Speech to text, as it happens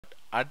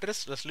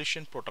address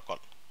resolution protocol.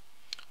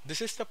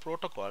 This is the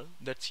protocol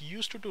that's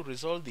used to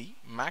resolve the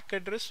MAC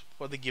address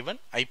for the given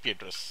IP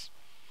address.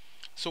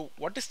 So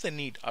what is the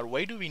need, or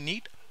why do we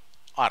need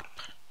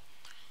ARP?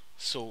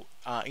 So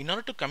in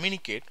order to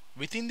communicate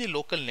within the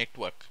local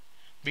network,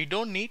 we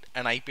don't need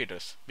an IP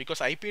address,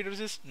 because IP address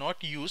is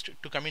not used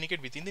to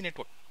communicate within the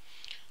network.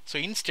 So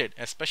instead,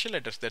 a special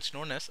address that's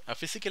known as a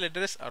physical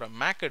address or a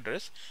MAC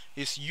address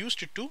is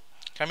used to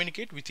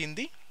communicate within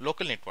the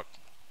local network.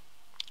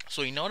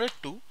 So in order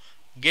to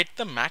get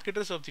the MAC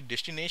address of the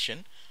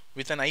destination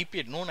with an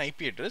known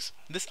IP address,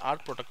 this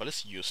ARP protocol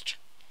is used.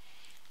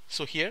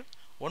 So here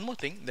one more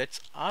thing,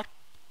 that's ARP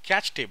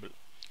cache table.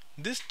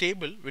 This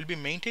table will be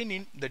maintained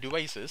in the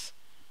devices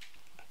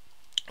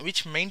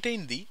which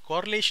maintain the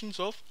correlations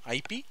of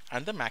IP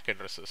and the MAC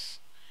addresses.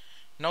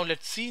 Now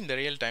let's see in the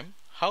real time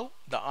how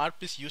the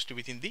ARP is used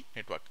within the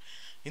network.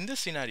 In this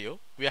scenario,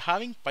 we are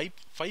having 5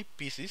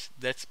 PCs,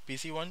 that's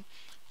PC0,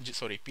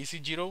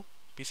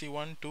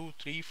 PC1, 2,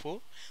 3,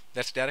 4,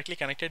 that's directly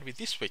connected with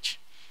the switch.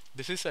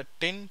 This is a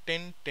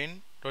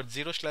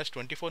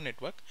 10.10.10.0/24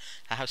 network.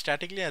 I have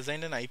statically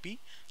assigned an IP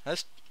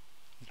as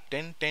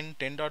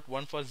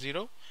 10.10.10.1 for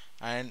 0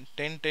 and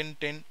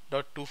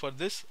 10.10.10.2 for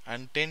this,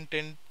 and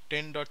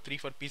 10.10.10.3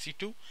 for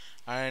PC2,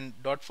 and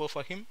 .4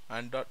 for him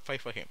and .5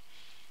 for him.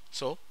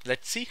 So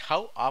let's see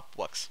how ARP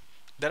works.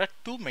 There are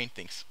two main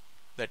things.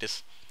 That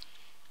is,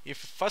 if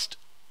first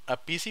a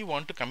PC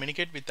want to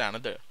communicate with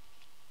another,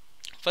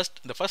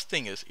 the first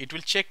thing is it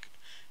will check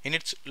in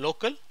its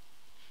local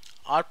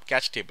ARP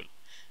cache table.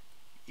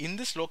 In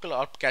this local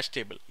ARP cache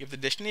table, if the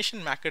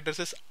destination MAC address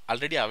is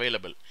already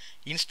available,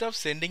 instead of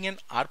sending an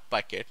ARP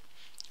packet,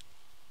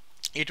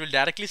 it will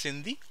directly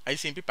send the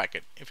ICMP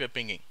packet if you're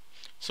pinging.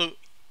 So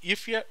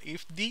if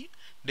the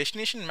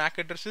destination MAC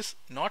address is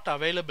not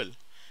available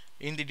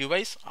in the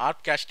device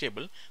ARP cache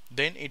table,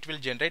 then it will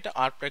generate an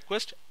ARP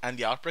request, and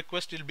the ARP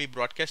request will be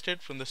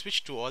broadcasted from the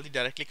switch to all the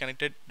directly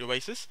connected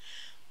devices.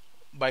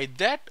 By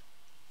that,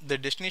 the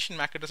destination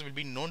MAC address will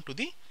be known to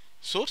the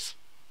source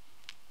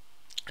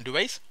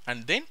device,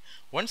 and then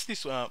once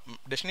this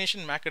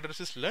destination MAC address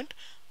is learnt,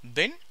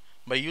 then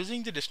by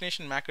using the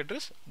destination MAC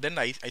address, then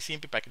the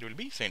ICMP packet will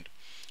be sent.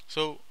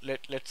 So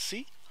let's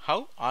see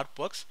how ARP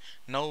works.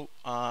 Now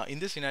in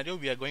this scenario,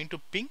 we are going to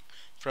ping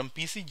from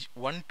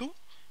PC1 to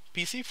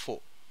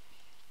PC4.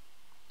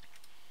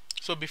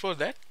 So before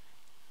that,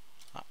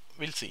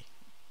 we'll see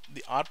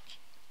the ARP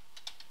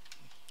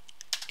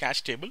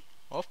cache table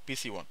of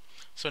PC1.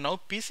 So now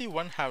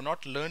PC1 have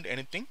not learned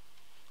anything,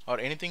 or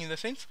anything in the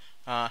sense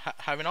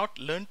have not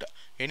learnt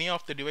any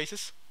of the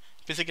devices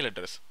physical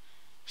address.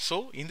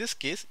 So in this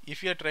case,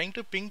 if you are trying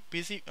to ping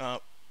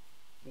PC4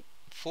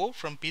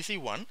 from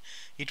PC1,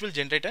 it will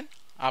generate an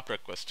ARP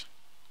request.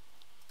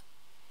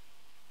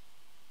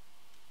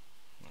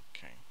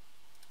 Okay.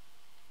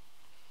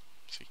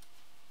 See.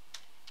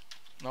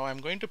 Now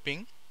I'm going to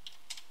ping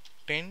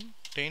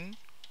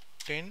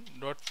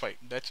 10.10.10.5.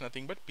 That's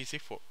nothing but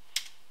PC4.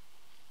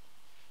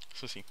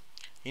 So see,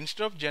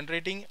 instead of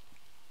generating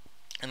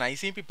an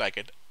ICMP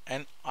packet,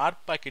 an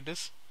ARP packet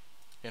is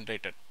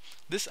generated.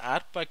 This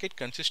ARP packet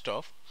consists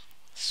of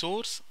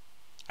source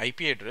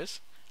IP address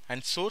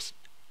and source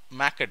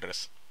MAC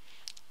address.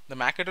 The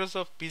MAC address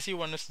of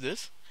PC1 is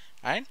this,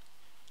 and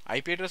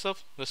IP address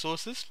of the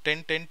source is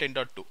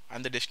 10.10.10.2,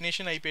 and the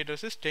destination IP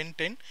address is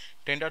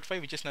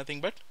 10.10.10.5, which is nothing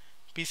but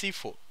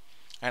PC4.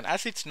 And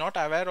as it's not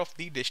aware of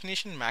the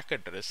destination MAC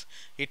address,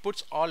 it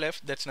puts all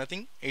F, that's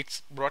nothing,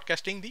 it's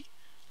broadcasting the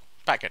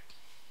packet.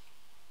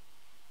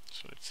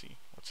 So let's see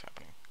what's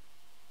happening.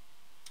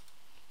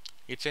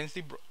 It sends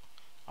the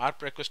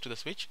ARP request to the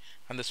switch,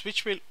 and the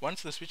switch will,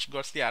 once the switch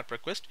gets the ARP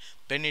request,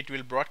 then it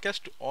will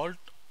broadcast to all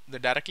the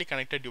directly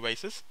connected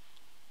devices,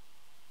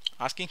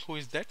 asking who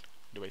is that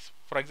device.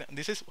 For example,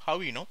 this is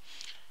how you know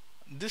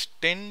this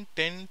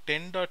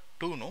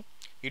 10.10.10.2, no,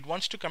 it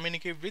wants to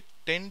communicate with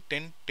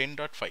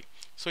 10.10.10.5.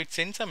 So it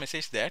sends a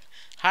message that,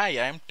 hi,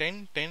 I am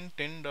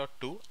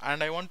 10.10.10.2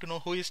 and I want to know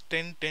who is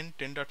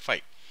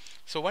 10.10.10.5.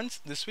 So once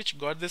the switch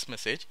got this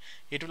message,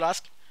 it will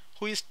ask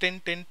who is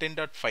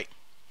 10.10.10.5.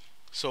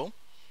 So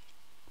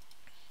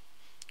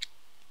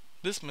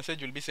this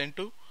message will be sent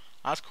to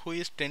ask who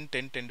is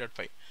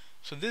 10.10.10.5.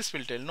 So this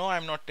will tell, no, I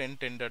am not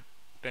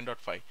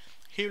 10.10.10.5.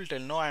 He will tell,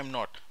 no, I am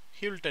not.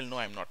 He will tell, no,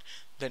 I am not.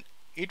 Then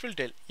it will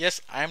tell,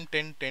 yes, I am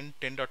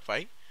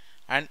 10.10.10.5.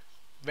 And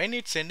when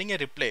it's sending a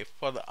reply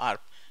for the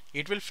ARP,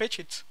 it will fetch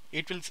its,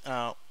 it will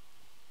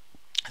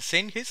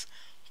send his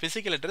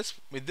physical address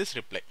with this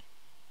reply.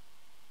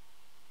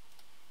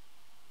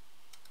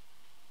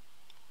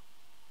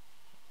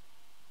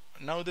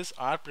 Now this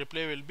ARP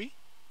reply will be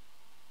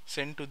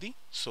sent to the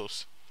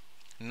source.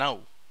 Now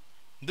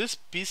this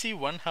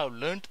PC1 have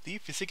learnt the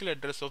physical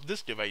address of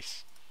this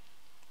device.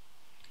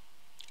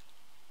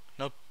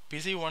 Now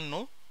PC1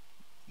 know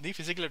the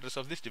physical address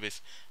of this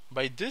device.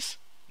 By this,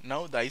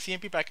 now the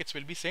ICMP packets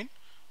will be sent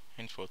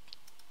henceforth.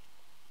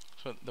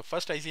 So the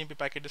first ICMP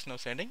packet is now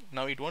sending.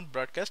 Now it won't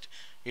broadcast,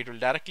 it will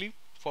directly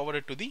forward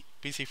it to the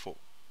PC4.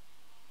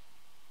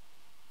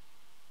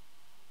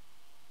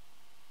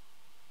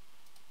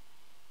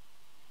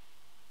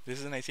 this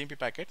is an ICMP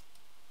packet.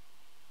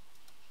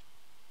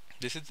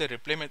 This is the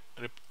reply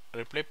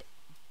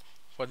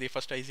for the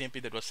first ICMP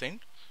that was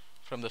sent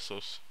from the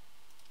source.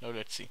 Now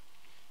let's see.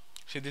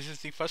 See, this is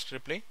the first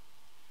reply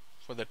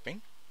for that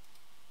ping,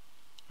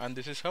 and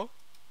this is how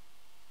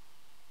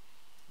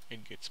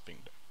it gets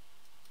pinged.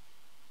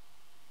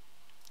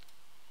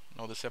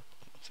 Now the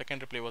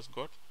second reply was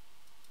got.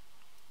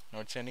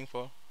 Now it's sending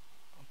for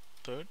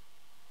third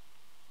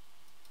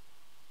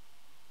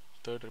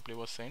reply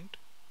was sent,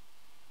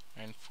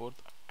 and fourth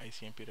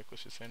ICMP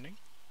request is sending,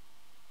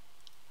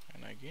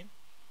 and again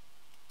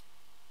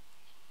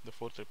the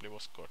fourth reply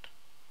was got.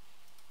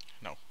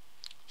 Now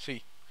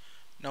see,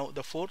 now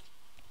the fourth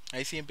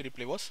ICMP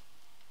reply was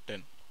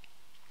done.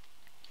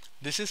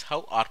 This is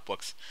how ARP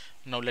works.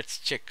 Now let's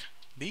check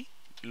the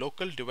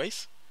local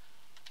device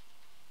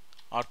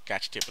ARP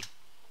cache table.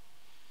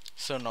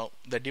 So now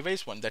the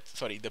device one, the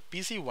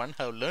PC1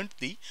 have learned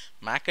the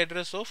MAC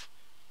address of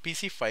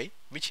PC5,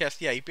 which has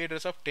the IP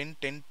address of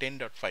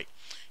 10.10.10.5.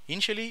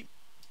 Initially,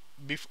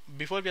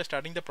 before we are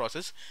starting the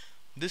process,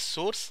 this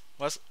source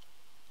was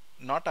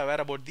not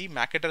aware about the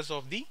MAC address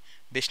of the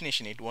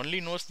destination. It only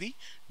knows the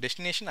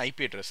destination IP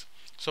address.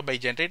 So by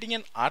generating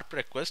an ARP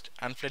request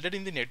and flooded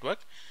in the network,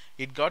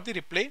 it got the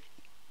reply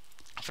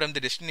from the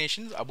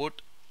destination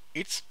about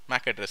its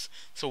MAC address.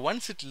 So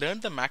once it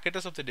learned the MAC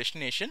address of the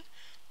destination,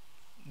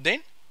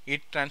 then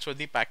it transferred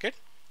the packet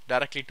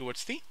directly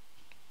towards the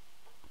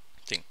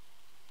thing.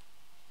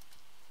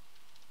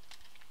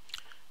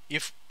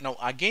 If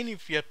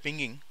we are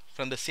pinging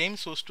from the same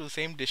source to the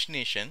same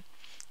destination,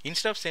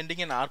 instead of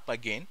sending an ARP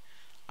again,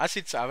 as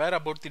it's aware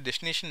about the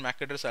destination MAC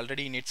address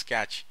already in its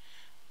cache,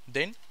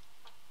 then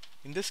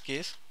in this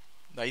case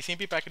the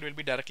ICMP packet will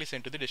be directly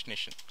sent to the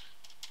destination.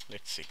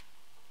 Let's see.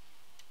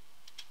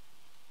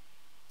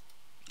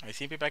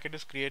 ICMP packet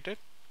is created,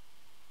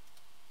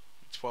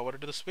 it's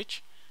forwarded to the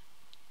switch,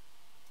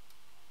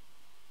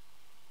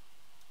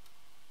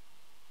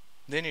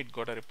 then it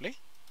got a reply.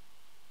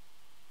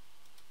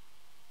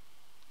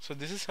 So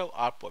this is how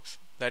ARP works.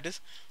 That is,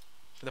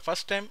 for the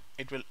first time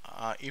it will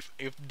if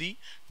the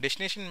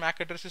destination MAC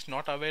address is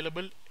not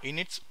available in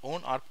its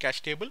own ARP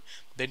cache table,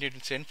 then it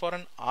will send for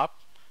an ARP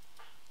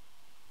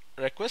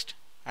request,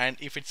 and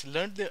if it's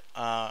learned the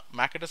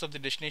MAC address of the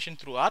destination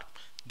through ARP,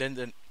 then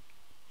the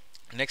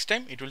next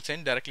time it will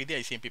send directly the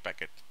ICMP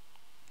packet.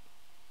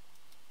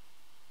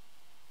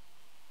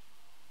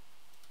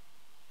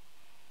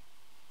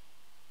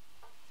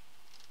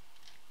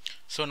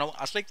 So now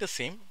as like the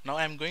same, now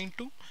I am going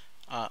to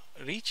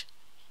reach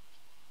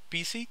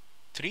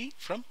PC3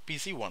 from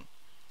PC1.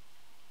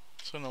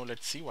 So now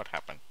let's see what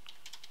happened.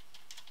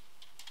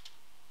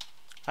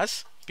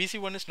 As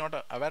PC1 is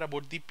not aware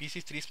about the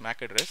PC3's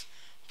MAC address,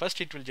 first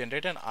it will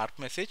generate an ARP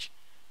message,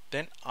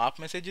 then ARP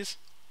message is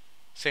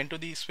sent to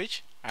the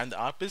switch and the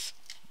ARP is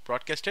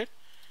broadcasted,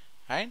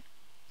 and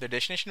the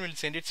destination will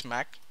send its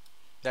MAC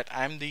that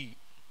I am the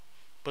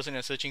person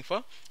you're searching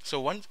for. So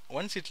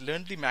once it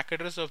learned the MAC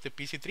address of the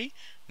PC3,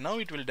 now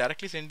it will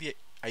directly send the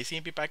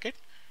ICMP packet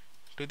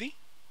to the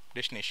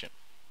destination.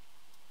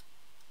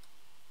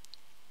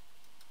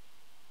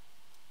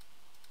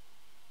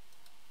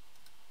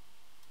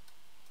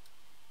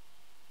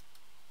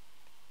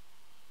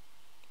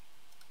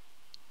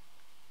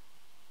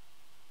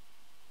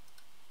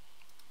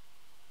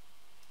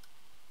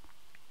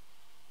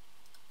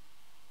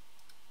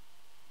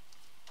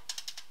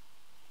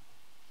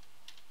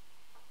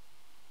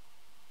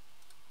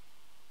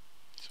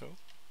 So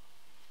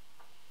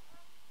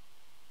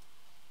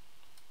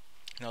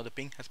now the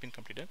ping has been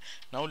completed.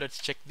 Now let's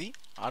check the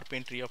ARP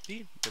entry of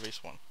the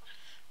device 1.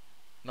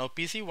 Now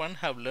PC1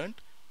 have learned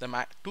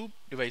the two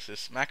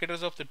devices, MAC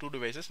address of the two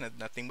devices,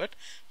 nothing but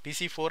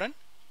PC4 and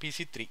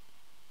PC3.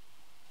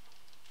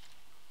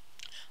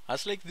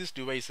 As like these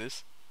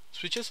devices,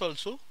 switches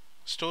also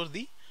store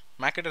the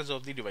MAC address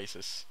of the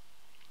devices.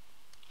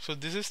 So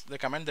this is the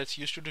command that's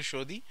used to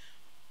show the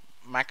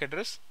MAC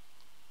address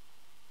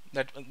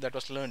that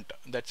was learnt.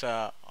 That's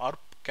a ARP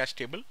cache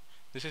table.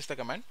 This is the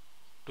command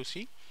to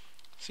see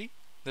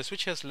the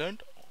switch has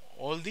learned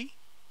all the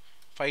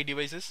 5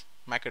 devices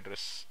MAC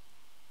address.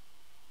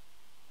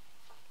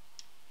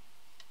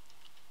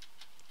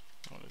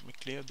 Now let me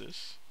clear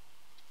this.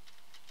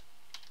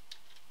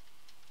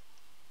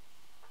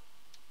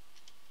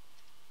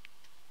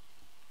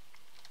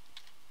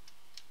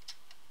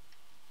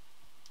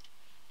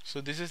 So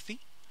this is the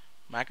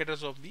MAC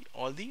address of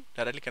all the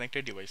directly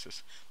connected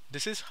devices.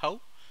 This is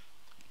how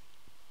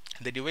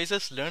the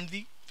devices learn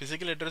the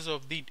physical address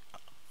of the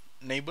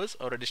neighbors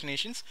or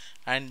destinations,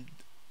 and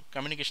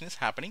communication is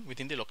happening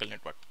within the local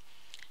network.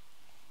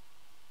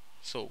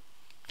 So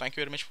thank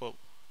you very much for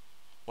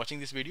watching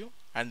this video,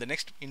 and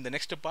in the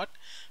next part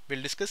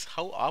we'll discuss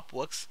how ARP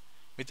works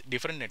with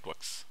different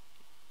networks,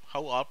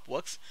 how ARP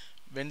works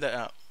when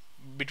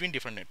between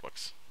different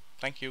networks.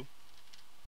 Thank you.